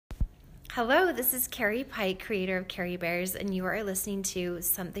Hello, this is Carrie Pike, creator of Carrie Bears, and you are listening to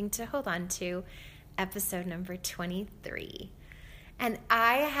Something to Hold On To, episode number 23. And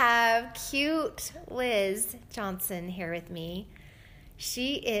I have cute Liz Johnson here with me.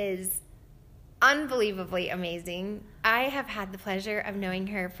 She is unbelievably amazing. I have had the pleasure of knowing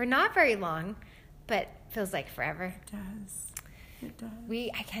her for not very long, but feels like forever. It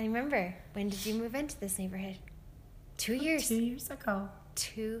does. I can't remember. When did you move into this neighborhood? 2 years. 2 years ago.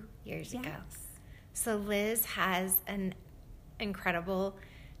 2 years ago. Yes. So Liz has an incredible,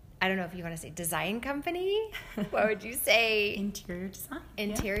 I don't know if you want to say design company. What would you say? Interior design.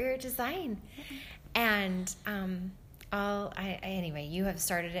 Interior design. And anyway, you have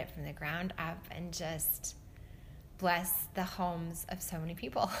started it from the ground up and just bless the homes of so many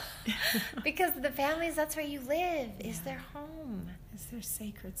people. Because the families, that's where you live, is their home. It's their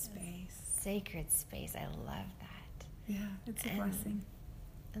sacred space. Sacred space. I love that. Yeah, it's a blessing.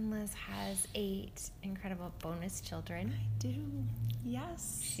 And Liz has 8 incredible bonus children. I do.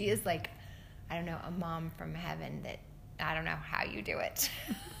 Yes. She is like, I don't know, a mom from heaven that I don't know how you do it.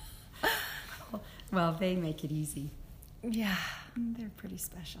 Well, they make it easy. Yeah. They're pretty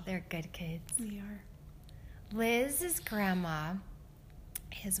special. They're good kids. They are. Liz's grandma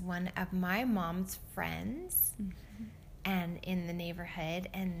is one of my mom's friends and in the neighborhood,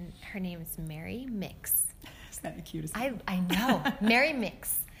 and her name is Mary Mix. Isn't that the cutest? I know. Mary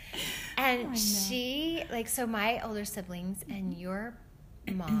Mix. And she, so my older siblings and your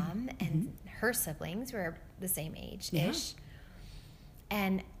mom and her siblings were the same age-ish. Yeah.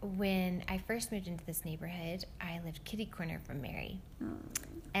 And when I first moved into this neighborhood, I lived kitty corner from Mary.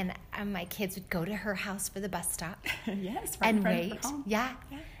 And my kids would go to her house for the bus stop. Yes, right and in front wait. of her home. Yeah.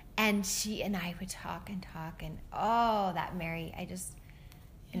 Yeah. And she and I would talk. And that Mary,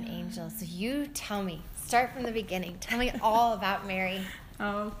 an angel. So you tell me, start from the beginning. Tell me all about Mary.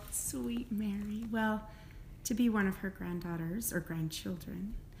 Oh, sweet Mary. Well, to be one of her granddaughters or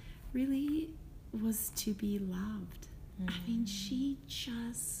grandchildren really was to be loved. I mean,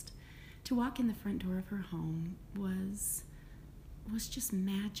 to walk in the front door of her home was just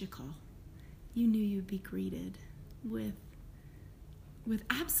magical. You knew you'd be greeted with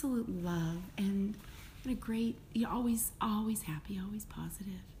absolute love and a great, you're always happy, always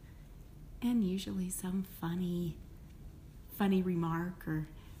positive. And usually some funny remark or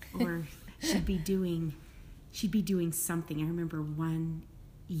she'd be doing something. I remember one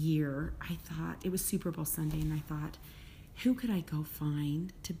year I thought, it was Super Bowl Sunday, and I thought, who could I go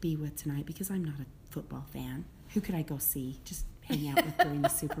find to be with tonight? Because I'm not a football fan. Who could I go see? Just hang out with during the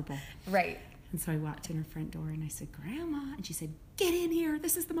Super Bowl. Right. And so I walked in her front door and I said, Grandma. And she said, get in here.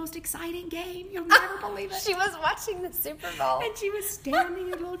 This is the most exciting game. You'll never believe it. She was watching the Super Bowl. And she was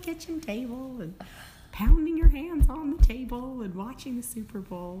standing at a little kitchen table and pounding her hands on the table and watching the Super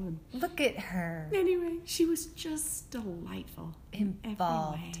Bowl. And look at her. Anyway, she was just delightful in every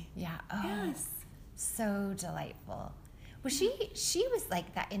way. Yeah. Oh, yes. So delightful. Well, she was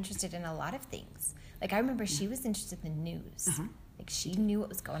like that, interested in a lot of things. Like I remember she was interested in the news. Uh-huh. Like she knew what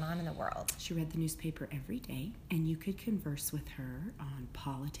was going on in the world. She read the newspaper every day, and you could converse with her on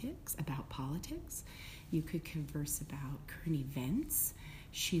about politics. You could converse about current events.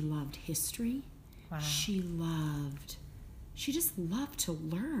 She loved history. Wow. She just loved to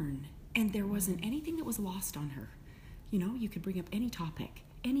learn, and there wasn't anything that was lost on her. You know, you could bring up any topic,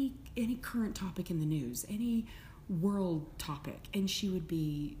 any current topic in the news, any world topic, and she would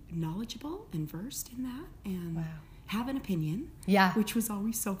be knowledgeable and versed in that, and have an opinion, which was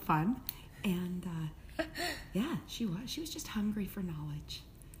always so fun. And she was just hungry for knowledge.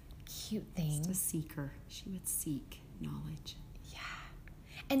 Cute thing. Just a seeker. She would seek knowledge. Yeah.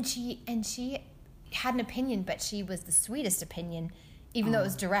 And she had an opinion, but she was the sweetest opinion, even though it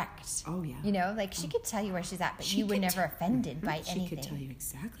was direct. Oh, yeah. You know, she could tell you where she's at, but you were never offended by anything. She could tell you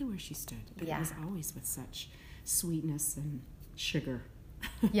exactly where she stood, but it was always with such sweetness and sugar.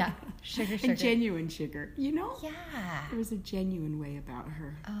 Yeah, sugar. And genuine sugar, you know? Yeah. There was a genuine way about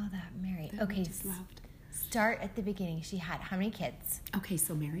her. Oh, that Mary. That Okay, we just loved. Start at the beginning. She had how many kids? Okay,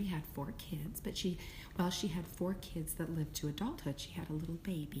 so Mary had 4 kids, but she had 4 kids that lived to adulthood. She had a little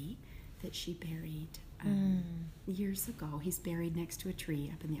baby that she buried years ago. He's buried next to a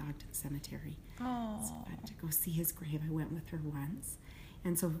tree up in the Ogden Cemetery. Oh. So I had to go see his grave. I went with her once.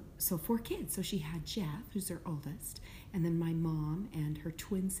 And so 4 kids. So she had Jeff, who's her oldest, and then my mom and her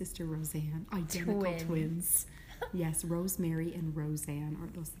twin sister Roseanne, identical twins. Yes, Rosemary and Roseanne.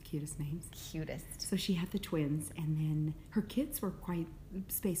 Aren't those the cutest names? Cutest. So she had the twins, and then her kids were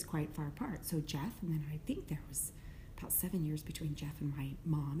spaced quite far apart. So Jeff, and then I think there was about 7 years between Jeff and my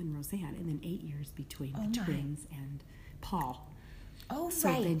mom and Roseanne, and then 8 years between the twins and Paul. Oh, So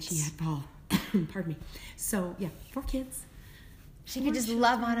right. then she had Paul. Pardon me. So, yeah, 4 kids. She 4 could just children.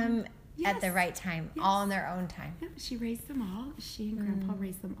 love on them at Yes. the right time, Yes. all in their own time. Yep, she raised them all. She and Grandpa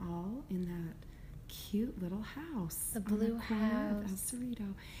raised them all in that cute little house. The on blue corner of El house.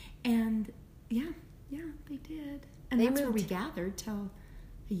 Cerrito. And, yeah, they did. And They that's where we moved- gathered till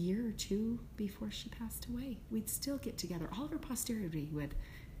a year or 2 before she passed away. We'd still get together. All of her posterity would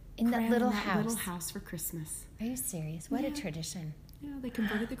In that cram little in that house. little house for Christmas. Are you serious? What a Yeah. tradition. Yeah, they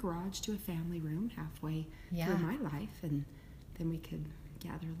converted the garage to a family room halfway Yeah. through my life, and then we could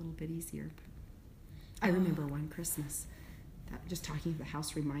gather a little bit easier. I remember one Christmas, that just talking of the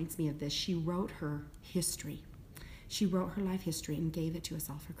house reminds me of this. She wrote her history. She wrote her life history and gave it to us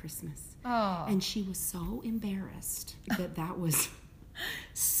all for Christmas. Oh. And she was so embarrassed that was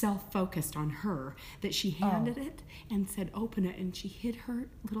self-focused on her that she handed it and said, open it, and she hid her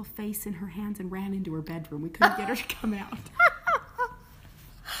little face in her hands and ran into her bedroom. We couldn't get her to come out.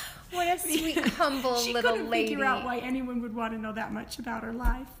 What a sweet, humble She little couldn't lady. figure out why anyone would want to know that much about her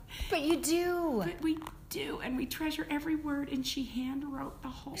life. But you do. But we do, and we treasure every word, and she hand wrote the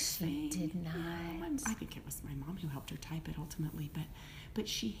whole She thing. did not. I think it was my mom who helped her type it ultimately, but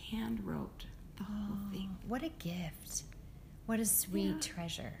she hand wrote the whole thing. What a gift. What a sweet Yeah.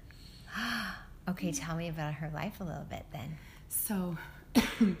 treasure. Okay, tell me about her life a little bit then. So,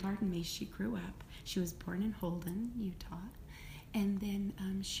 pardon me, she grew up. She was born in Holden, Utah. And then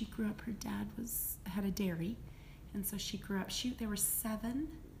she grew up, her dad had a dairy. And so she grew up, there were 7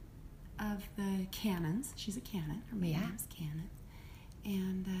 of the Cannons. She's a Cannon. Her maiden name is Cannon.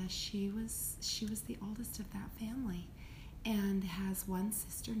 And she was the oldest of that family. And has one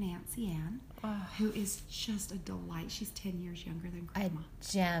sister, Nancy Ann, who is just a delight. She's 10 years younger than Grandma.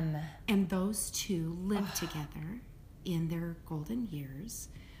 A gem. And those 2 lived together in their golden years.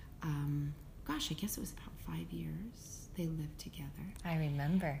 I guess it was about 5 years they lived together I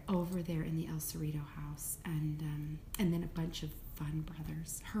remember. over there in the El Cerrito house. And then a bunch of fun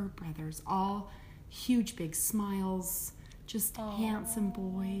brothers, her brothers, all huge, big smiles, just handsome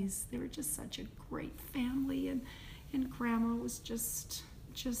boys. They were just such a great family. And Grandma was just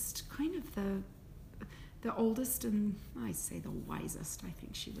kind of the oldest, and I say the wisest. I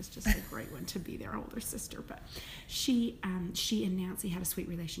think she was just a great one to be their older sister. But she and Nancy had a sweet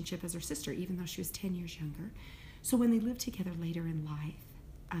relationship as her sister, even though she was 10 years younger. So when they lived together later in life,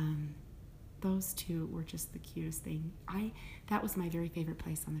 those 2 were just the cutest thing. That was my very favorite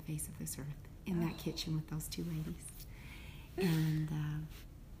place on the face of this earth, in that kitchen with those 2 ladies. And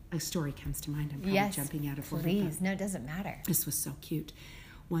a story comes to mind. I'm probably jumping out of order. Please. No, it doesn't matter. This was so cute.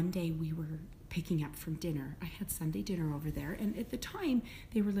 One day we were picking up from dinner. I had Sunday dinner over there, and at the time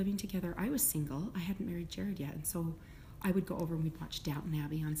they were living together. I was single. I hadn't married Jared yet, and so I would go over and we'd watch Downton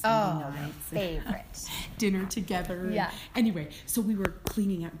Abbey on Sunday My nights. favorite. Dinner together. Yeah. Anyway, so we were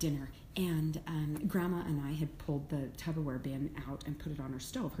cleaning up dinner, and Grandma and I had pulled the Tupperware bin out and put it on her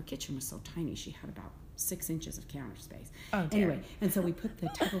stove. Her kitchen was so tiny, she had about 6 inches of counter space. Oh, dear. Anyway, and so we put the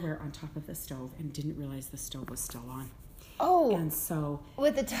Tupperware on top of the stove and didn't realize the stove was still on. Oh, And so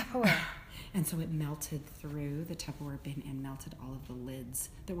with the Tupperware. And so it melted through the Tupperware bin and melted all of the lids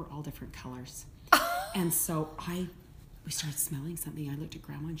that were all different colors. And so we started smelling something. I looked at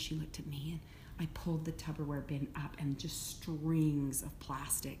Grandma and she looked at me, and I pulled the Tupperware bin up, and just strings of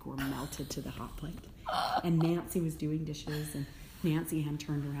plastic were melted to the hot plate. And Nancy was doing dishes, and Nancy Ann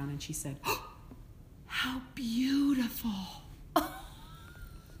turned around and she said, "Oh, how beautiful."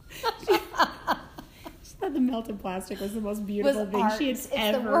 She thought the melted plastic was the most beautiful thing she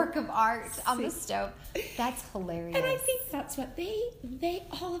had ever. It's the work of art on the stove. That's hilarious. And I think that's what they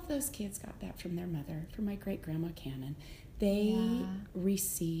all of those kids got that from their mother, from my great grandma Cannon. They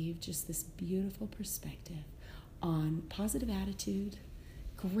received just this beautiful perspective on positive attitude,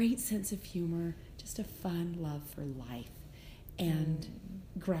 great sense of humor, just a fun love for life. And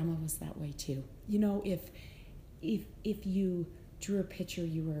Grandma was that way too. You know, if you drew a picture,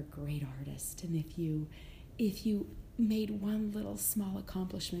 you were a great artist, and if you made one little small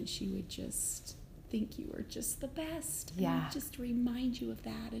accomplishment, she would just think you were just the best. Yeah. And just remind you of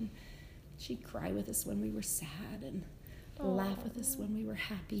that. And she'd cry with us when we were sad and laugh with us when we were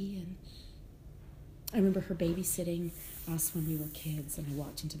happy. And I remember her babysitting us when we were kids, and I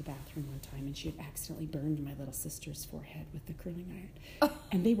walked into the bathroom one time and she had accidentally burned my little sister's forehead with the curling iron.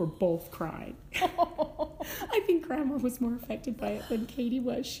 And they were both crying. I think Grandma was more affected by it than Katie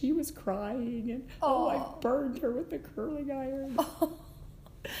was. She was crying, and I burned her with the curling iron.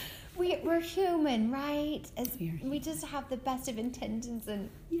 We're human, right? We are We just have the best of intentions, and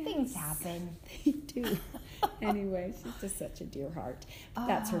things happen. They do. Anyway, she's just such a dear heart. But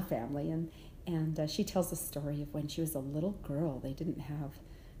that's her family, and And she tells the story of when she was a little girl. They didn't have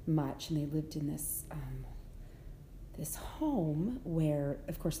much, and they lived in this this home where,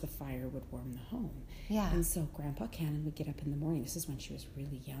 of course, the fire would warm the home. Yeah. And so Grandpa Cannon would get up in the morning. This is when she was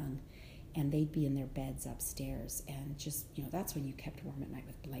really young. And they'd be in their beds upstairs. And just, that's when you kept warm at night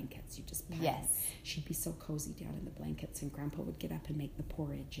with blankets. You just pat Yes. them. She'd be so cozy down in the blankets. And Grandpa would get up and make the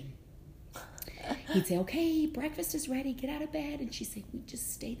porridge. And he'd say, okay, breakfast is ready. Get out of bed. And she'd say, we'd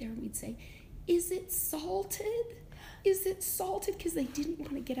just stay there. And we'd say, is it salted? Is it salted? Because they didn't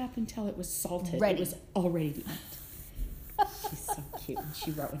want to get up until it was salted. Ready. It was all ready to eat. She's so cute. And she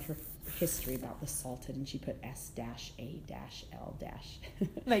wrote in her history about the salted, and she put S-A-L-.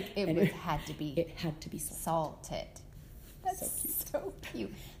 Like And had to be It had to be salted. salted. That's So cute. so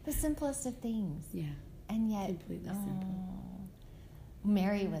cute. The simplest of things. Yeah. And yet, Completely simple.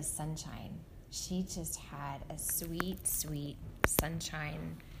 Mary was sunshine. She just had a sweet, sweet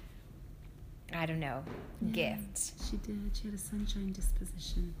sunshine, I don't know, gift. She did. She had a sunshine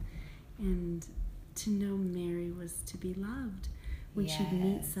disposition. And to know Mary was to be loved. When she'd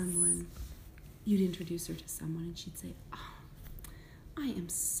meet Yes. someone, you'd introduce her to someone, and she'd say, oh, I am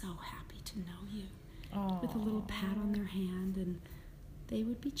so happy to know you. With a little pat on their hand, and they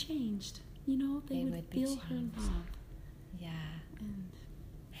would be changed. They would be feel her changed. love. Yeah. And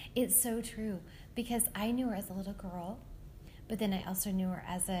It's so true, because I knew her as a little girl, but then I also knew her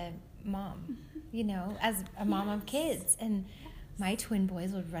as a mom, as a mom of kids. And my twin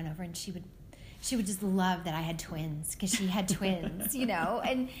boys would run over, and she would just love that I had twins, because she had twins,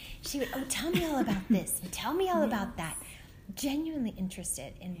 and she would, oh, tell me all about this, and tell me all about that. Genuinely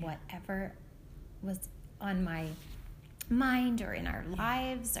interested in whatever was on my mind or in our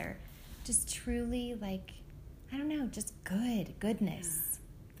lives, or just truly, like, I don't know, just goodness.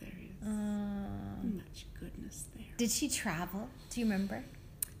 there is Um, much goodness there. Did she travel? Do you remember?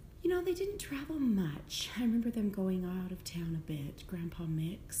 They didn't travel much. I remember them going out of town a bit. Grandpa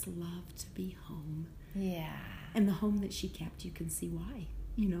Mix loved to be home. Yeah. And the home that she kept, you can see why.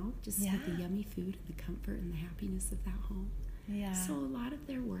 Just with the Yeah. yummy food and the comfort and the happiness of that home. Yeah. So a lot of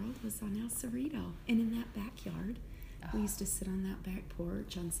their world was on El Cerrito. And in that backyard, we used to sit on that back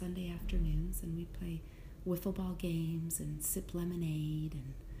porch on Sunday afternoons, and we'd play wiffle ball games and sip lemonade.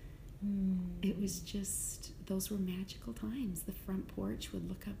 And it was just, those were magical times. The front porch would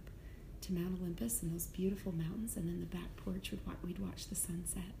look up to Mount Olympus and those beautiful mountains, and then the back porch we'd watch the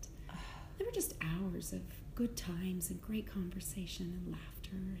sunset. There were just hours of good times and great conversation and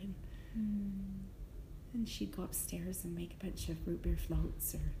laughter, and she'd go upstairs and make a bunch of root beer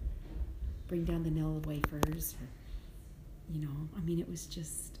floats, or bring down the vanilla wafers, or it was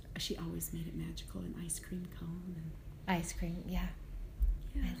just, she always made it magical. An ice cream cone, and Ice cream, yeah.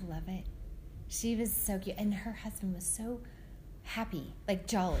 I love it. She was so cute, and her husband was so happy, like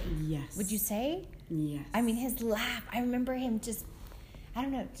jolly. Yes. Would you say? Yes. I mean, his laugh, I remember him just, I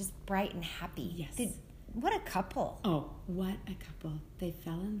don't know, just bright and happy. Yes. What a couple. Oh, what a couple. They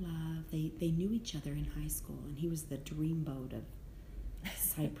fell in love. They knew each other in high school, and he was the dreamboat of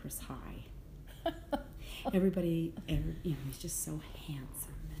Cypress High. Everybody, he's just so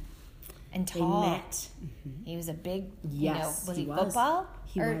handsome. And They tall. met. He was a big, Yes, was he he was. football?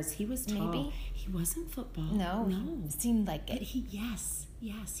 He Or was. He was tall. Maybe? He wasn't football. No. No. Seemed like But it. yes,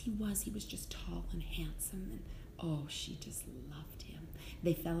 he was. He was just tall and handsome, and she just loved him.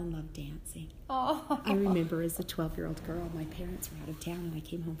 They fell in love dancing. Oh. I remember as a 12-year-old girl, my parents were out of town, and I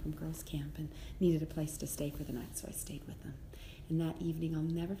came home from girls' camp and needed a place to stay for the night, so I stayed with them. And that evening, I'll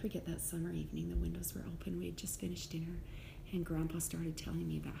never forget that summer evening. The windows were open. We had just finished dinner, and Grandpa started telling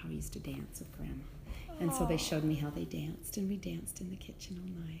me about how he used to dance with Grandma. And so they showed me how they danced, and we danced in the kitchen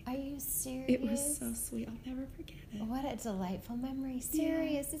all night. Are you serious? It was so sweet. I'll never forget it. What a delightful memory.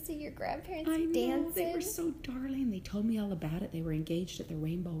 Serious to see your grandparents I know, dancing. they were so darling. They told me all about it. They were engaged at the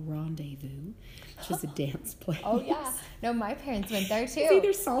Rainbow Rendezvous, which was a dance place. Oh, yeah. No, my parents went there, too. It's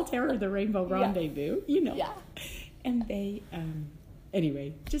either Saltaire or the Rainbow Rendezvous, Yeah. And they,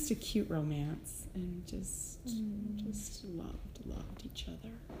 anyway, just a cute romance, and just loved each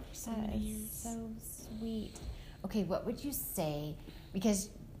other for so That many is years. so sweet. Okay, what would you say, because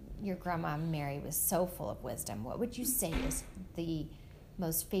your grandma Mary was so full of wisdom, what would you say is the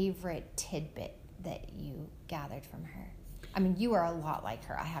most favorite tidbit that you gathered from her? I mean, you are a lot like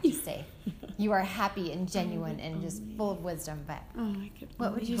her, I have to say. You are happy and genuine and just full of wisdom, but I could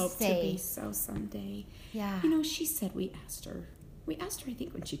what would only you hope say? to be so someday. yeah. She said, we asked her, I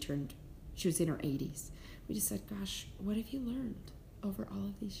think when she was in her 80s. We just said, gosh, what have you learned over all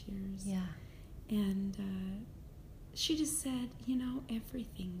of these years? Yeah. And she just said,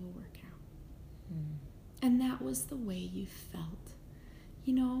 everything will work out. And that was the way you felt.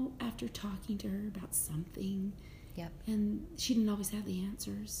 after talking to her about something, Yep. and she didn't always have the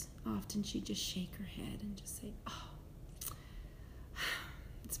answers. Often she'd just shake her head and just say, oh,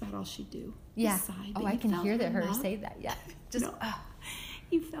 it's about all she'd do. Yeah. Sigh, Oh, but I you can felt hear her love. say that. Yeah. Just, No.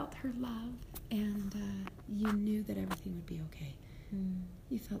 You felt her love, and you knew that everything would be okay.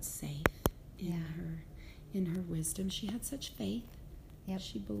 You felt safe in her wisdom. She had such faith. Yep.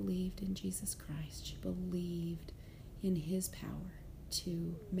 She believed in Jesus Christ. She believed in his power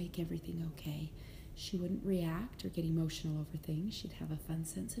to make everything okay. She wouldn't react or get emotional over things. She'd have a fun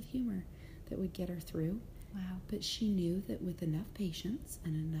sense of humor that would get her through. Wow. But she knew that with enough patience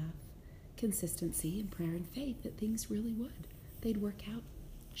and enough consistency and prayer and faith that things really would. They'd work out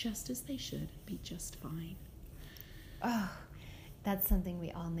just as they should, be just fine. Oh, that's something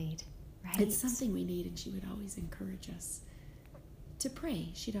we all need, right? It's something we need, and she would always encourage us to pray.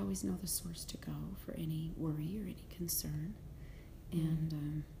 She'd always know the source to go for any worry or any concern.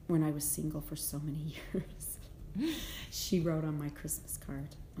 And when I was single for so many years, she wrote on my Christmas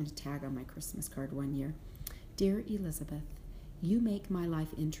card, on a tag on my Christmas card one year, "Dear Elizabeth, you make my life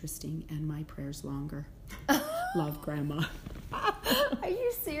interesting and my prayers longer. Love, Grandma." Are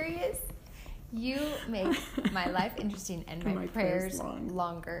you serious? You make my life interesting and my prayers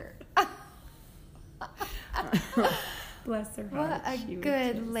longer. Bless her What heart. a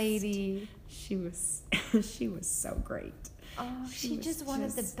good lady. She was so great. Oh, she just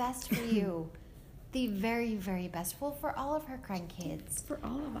wanted the best for you. The very, very best. Well, for all of her grandkids. For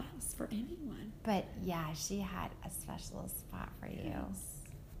all of us, for anyone. But yeah, she had a special spot for you. Yes.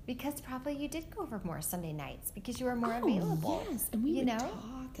 Because probably you did go over more Sunday nights because you were more available. Yes, and we would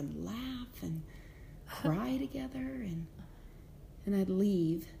talk and laugh and cry together, and I'd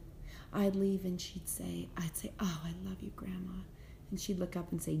leave and I'd say, "Oh, I love you, Grandma." And she'd look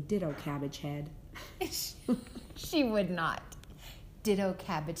up and say, "Ditto, cabbage head." She would not. Ditto,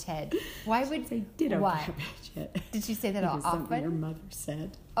 cabbage head. Why would say ditto, why? cabbage head? Did she say that It was something often? your mother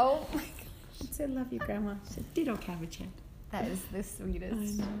said. Oh my gosh. She'd say, "Love you, Grandma." She said, "Ditto, cabbage head." That is the sweetest.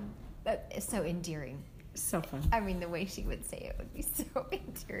 I know. That is so endearing. So fun. I mean, the way she would say it would be so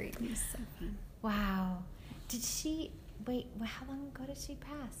endearing. It was so fun. Wow. Did she, wait, how long ago did she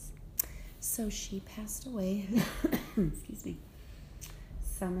pass? So she passed away, excuse me,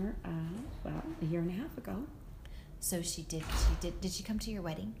 summer of, a year and a half ago. So did she come to your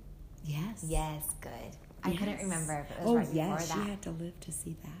wedding? Yes. Yes, good. I couldn't remember if it was right yes, before that. she had to live to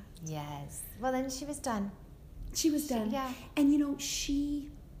see that. Yes. Well, then she was done. She was done. Yeah. And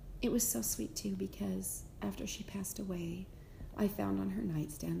it was so sweet too, because after she passed away, I found on her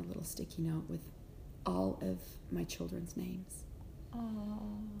nightstand a little sticky note with all of my children's names. Oh.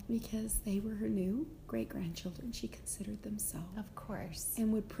 Because they were her new great-grandchildren. She considered them so. Of course.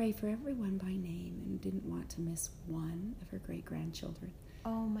 And would pray for everyone by name and didn't want to miss one of her great-grandchildren.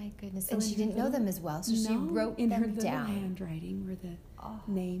 Oh my goodness. So And she didn't know them as well, so she wrote in them her little down. handwriting were the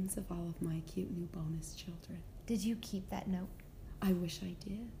names of all of my cute new bonus children. Did you keep that note? I wish I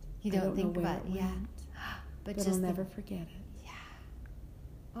did. You I don't think know where about it yeah. went, But but just I'll never forget it. Yeah.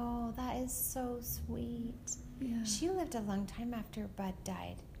 Oh, that is so sweet. Yeah. She lived a long time after Bud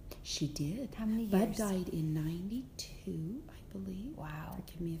died. She did. How many Bud years? died in 92, I believe. Wow.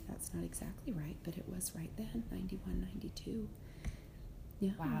 Forgive me if that's not exactly right, but it was right then, 91, 92.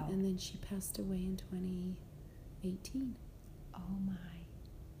 Yeah. Wow. And then she passed away in 2018. Oh my.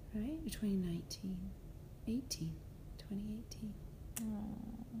 Right? Or 2019. 2018.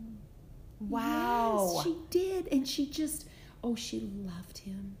 Wow. Yes, she did. And she just, she loved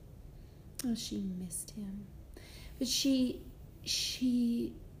him. Oh, she missed him. But she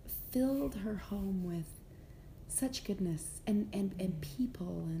filled her home with such goodness and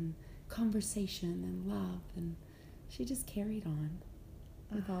people and conversation and love. And she just carried on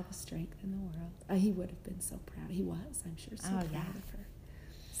with all the strength in the world. He would have been so proud. He was, I'm sure, so proud of her.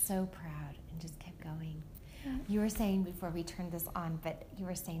 So proud, and just kept going. Yeah. You were saying before we turned this on, but you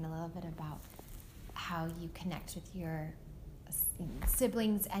were saying a little bit about how you connect with your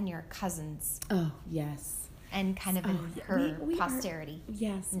siblings and your cousins. Oh, yes. And kind of in her posterity.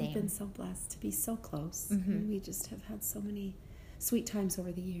 Yes, name. We've been so blessed to be so close. Mm-hmm. And we just have had so many sweet times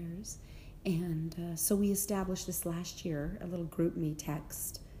over the years. And so we established this last year, a little group me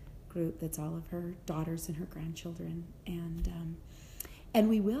text group that's all of her daughters and her grandchildren. And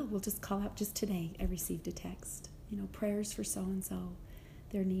we'll just call out just today. I received a text, prayers for so-and-so.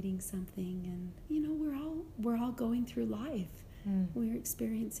 They're needing something. And, we're all going through life. We're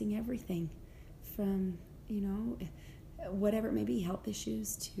experiencing everything from, whatever it may be, health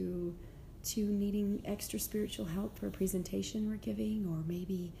issues to needing extra spiritual help for a presentation we're giving, or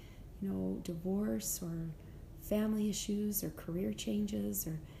maybe, divorce or family issues or career changes,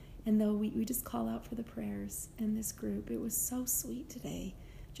 and though we just call out for the prayers in this group. It was so sweet today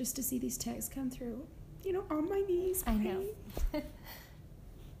just to see these texts come through, on my knees. I know. And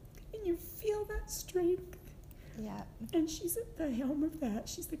you feel that strength. Yeah. And she's at the helm of that.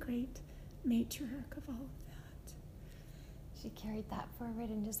 She's the great matriarch of all of that. She carried that forward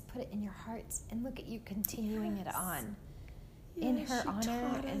and just put it in your hearts, and look at you continuing it on. In her honor.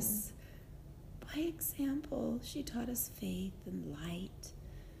 Taught us, by example, she taught us faith and light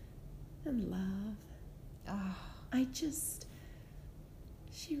and love.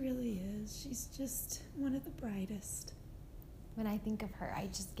 She really is. She's just one of the brightest. When I think of her, I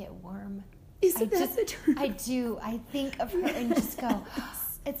just get warm. Isn't that the truth? I do. I think of her and just go,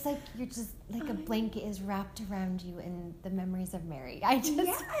 it's like you're just like a blanket is wrapped around you in the memories of Mary. I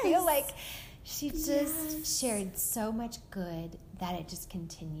just feel like she just shared so much good that it just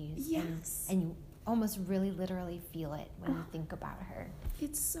continues. Yes. And you almost really literally feel it when you think about her.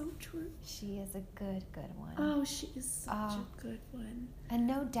 It's so true. She is a good one. Oh, she is such a good one. And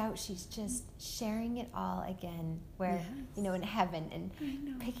no doubt she's just sharing it all again where, in heaven,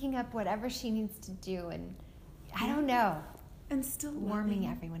 and picking up whatever she needs to do, and I don't know. And still warming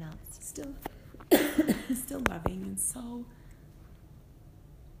everyone else. Still loving, and so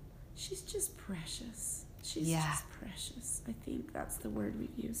she's just precious. She's just precious. I think that's the word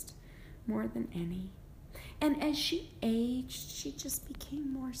we've used more than any. And as she aged, she just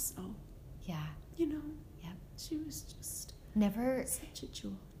became more so. Yeah. Yep. She was just never such a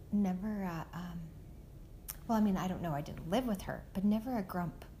jewel. Never, well, I mean, I don't know, I didn't live with her, but never a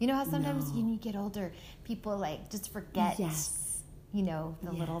grump. You know how sometimes when you get older, people like just forget, the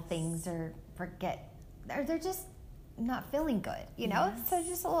little things, or forget, or they're just not feeling good, So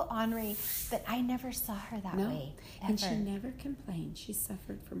just a little ornery, but I never saw her that way. Ever. And she never complained. She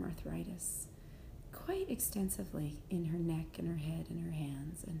suffered from arthritis quite extensively in her neck and her head and her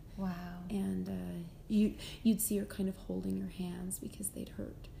hands, and and you'd see her kind of holding her hands because they'd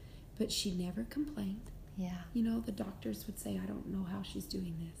hurt, but she never complained. The doctors would say, I don't know how she's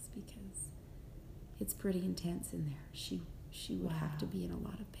doing this because it's pretty intense in there. She would have to be in a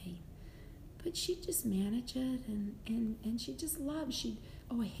lot of pain, but she'd just manage it, and she just loved.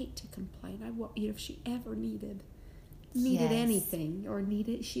 I hate to complain. If she ever needed anything or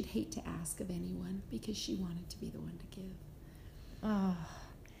she'd hate to ask of anyone because she wanted to be the one to give. Oh,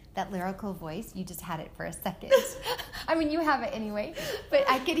 that lyrical voice, you just had it for a second. I mean, you have it anyway, but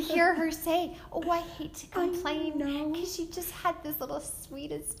I could hear her say, I hate to complain, because she just had this little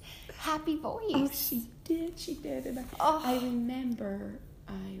sweetest, happy voice. Oh, she did. And I remember,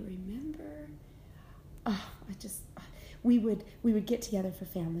 we would get together for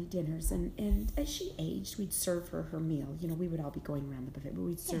family dinners, and as she aged, we'd serve her meal. We would all be going around the buffet, but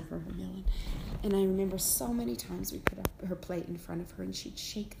we'd serve her meal. And I remember so many times we'd put up her plate in front of her, and she'd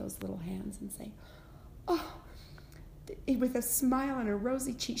shake those little hands and say, with a smile on her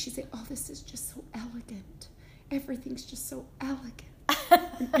rosy cheek, she'd say, this is just so elegant. Everything's just so elegant.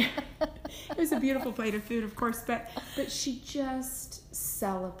 It was a beautiful plate of food, of course, but she just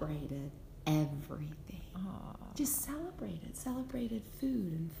celebrated everything. Just celebrated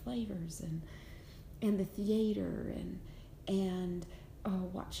food and flavors and the theater and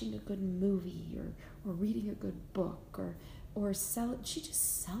watching a good movie or reading a good book she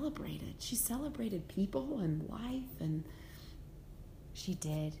just celebrated. She celebrated people and life, and she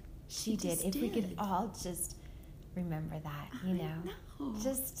did. She did. If we could all just remember that,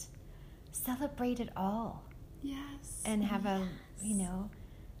 just celebrate it all. Yes. And have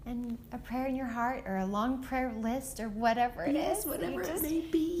and a prayer in your heart, or a long prayer list, or whatever it is. Whatever it may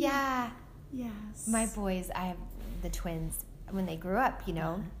be. Yeah. Yes. My boys, I have the twins, when they grew up,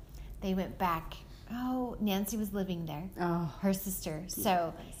 they went back. Nancy was living there, her sister.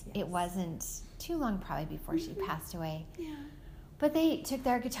 So it wasn't too long probably before she passed away. Yeah. But they took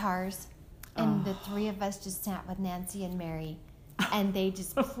their guitars, and the three of us just sat with Nancy and Mary, and they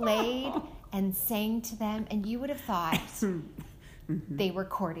just played and sang to them, and you would have thought they were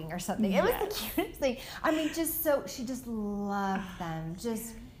courting or something. It was the cutest thing. I mean, she just loved them,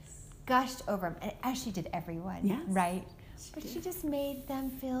 just gushed over them, as she did everyone, right? But she just made them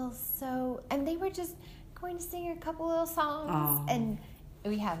feel so, and they were just going to sing a couple little songs, and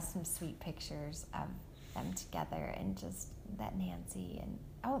we have some sweet pictures of them together, and just that Nancy, and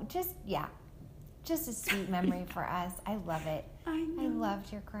just a sweet memory for us. I love it. I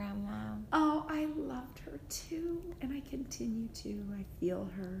loved your grandma. I loved her too, and I continue to. I feel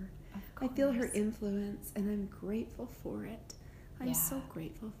her. I feel her influence, and I'm grateful for it. I'm so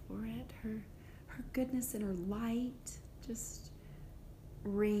grateful for it. Her goodness and her light. Just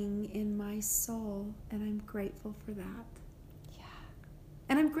ring in my soul, and I'm grateful for that. Yeah.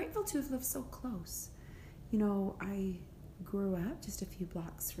 And I'm grateful to have lived so close. You know, I grew up just a few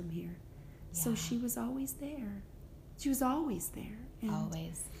blocks from here. So Yeah. she was always there. She was always there. And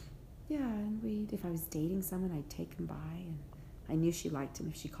Always. yeah, and if I was dating someone, I'd take him by, and I knew she liked him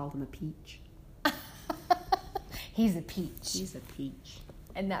if she called him a peach. He's a peach. He's a peach.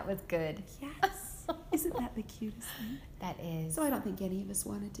 And that was good. Yes. Isn't that the cutest thing? That is. So I don't think any of us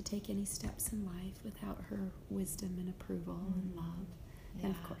wanted to take any steps in life without her wisdom and approval and love. Yeah.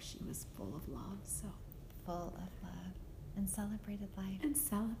 And of course, she was full of love, so. Full of love and celebrated life. And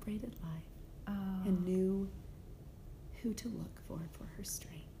celebrated life. Oh. And knew who to look for her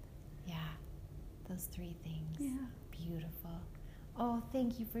strength. Yeah. Those three things. Yeah. Beautiful. Oh,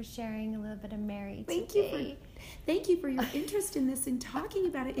 thank you for sharing a little bit of Mary Thank today. you for your interest in this and talking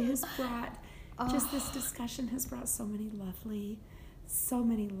about it. It has brought, just this discussion has brought so many lovely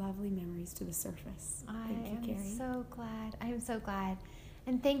memories to the surface. Thank you, Carrie. I'm so glad.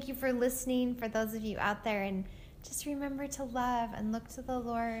 And thank you for listening, for those of you out there. And just remember to love and look to the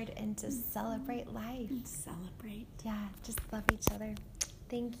Lord and to celebrate life. And celebrate. Yeah, just love each other.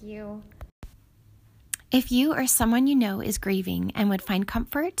 Thank you. If you or someone you know is grieving and would find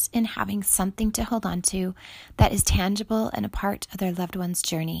comfort in having something to hold on to that is tangible and a part of their loved one's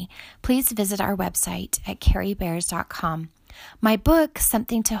journey, please visit our website at carriebears.com. My book,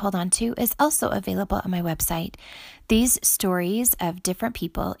 Something to Hold On To, is also available on my website. These stories of different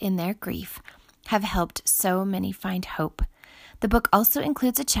people in their grief have helped so many find hope. The book also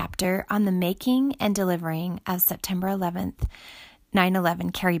includes a chapter on the making and delivering of September 11th,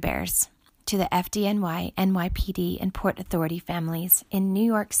 9/11 Carrie Bears to the FDNY, NYPD, and Port Authority families in New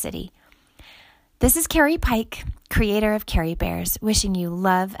York City. This is Carrie Pike, creator of Carrie Bears, wishing you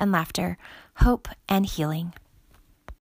love and laughter, hope and healing.